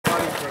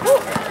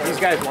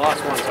guys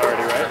lost once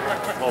already, right?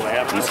 Oh, they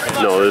haven't.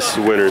 Okay. No, this is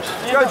winners.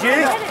 Go, G.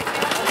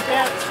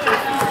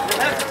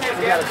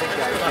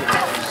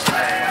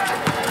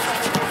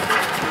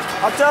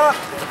 Up top.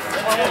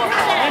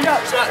 Hand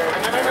up.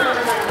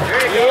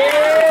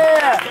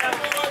 Yeah.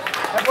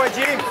 That boy,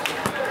 G.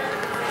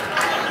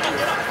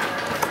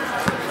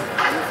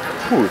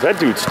 Ooh, that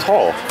dude's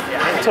tall.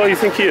 How tall do you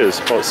think he is?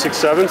 About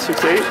 6'7",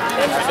 6'8"?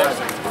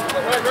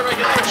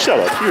 Shut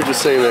up. You were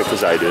just saying that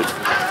because I did.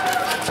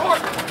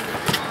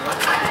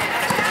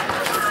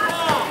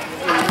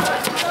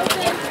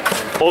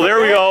 Oh,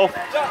 there we go.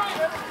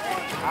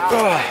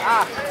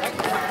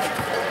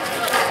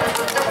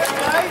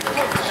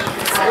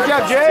 Good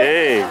job,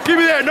 Jay. Dang. Give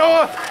me that,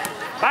 Noah.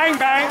 Bang,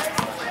 bang.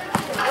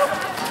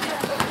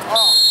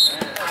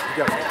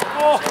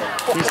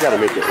 He's got to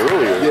make it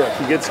earlier. Yeah.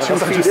 He gets 2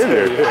 feet in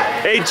there.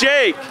 Yeah. Hey,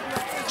 Jake,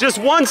 just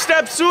 1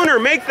 step sooner.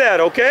 Make that,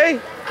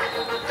 okay?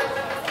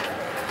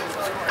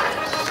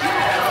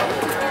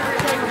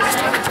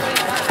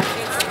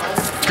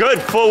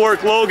 Good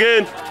footwork,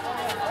 Logan.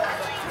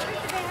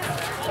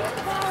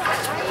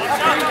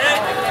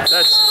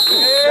 That's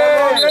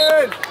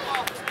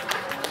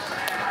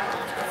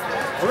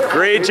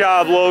great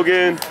job,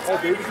 Logan.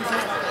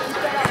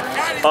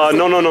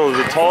 No.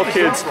 The tall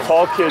kids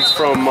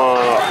from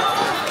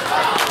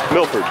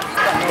Milford.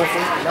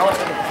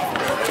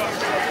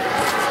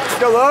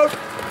 Still out.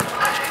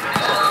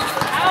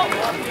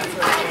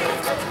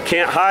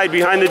 Can't hide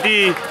behind the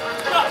D.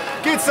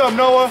 Get some,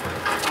 Noah.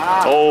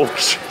 Oh,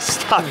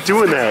 stop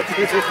doing that.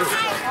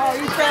 Oh,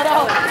 you fat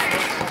out.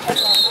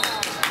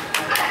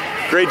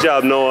 Great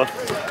job, Noah.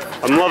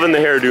 I'm loving the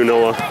hairdo,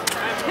 Noah.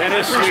 That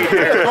is sweet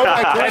hair.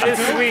 That is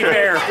sweet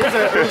hair.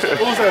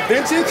 What was that,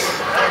 vintage?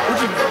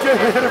 Where'd you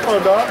get it from,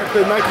 dog?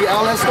 The Nike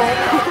Allen store?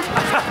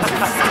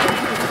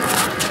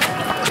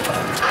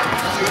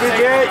 Good,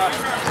 Jay.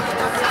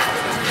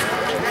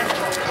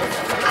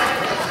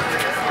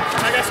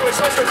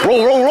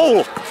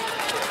 Roll.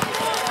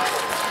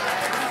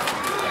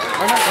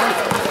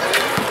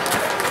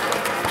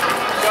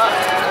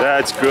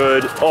 That's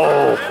good.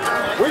 Oh.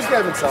 Where's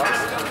Gavin Socks?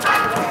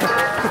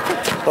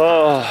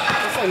 Oh.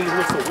 That's not even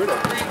look so weird.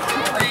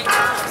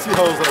 See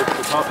how like,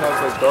 the top has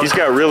like dark? He's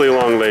got really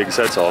long legs,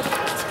 that's all.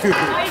 He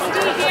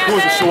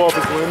wants to show off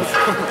his limbs.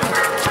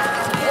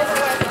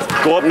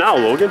 Go up now,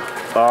 Logan.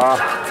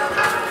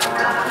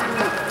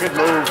 Good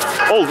move.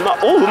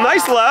 Oh,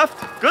 nice left.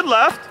 Good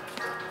left.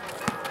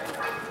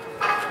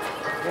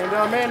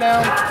 Man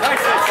down.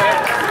 Nice,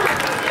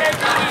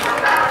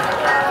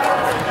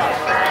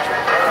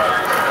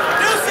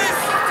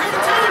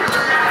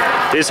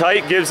 His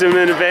height gives him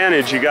an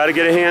advantage. You got to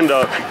get a hand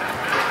up.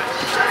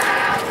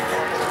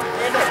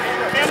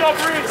 Hand up,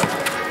 Reese.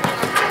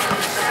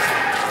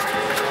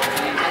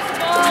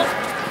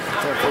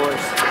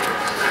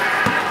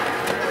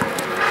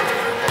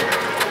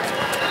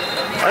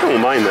 I don't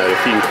mind that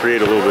if he can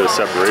create a little bit of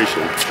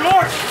separation.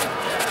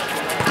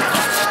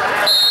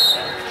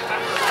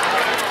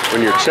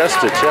 When you're chest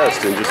to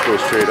chest and just go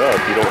straight up,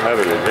 you don't have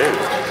an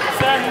advantage.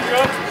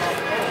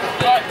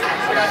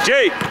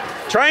 Jake,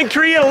 try and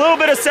create a little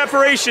bit of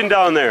separation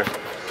down there.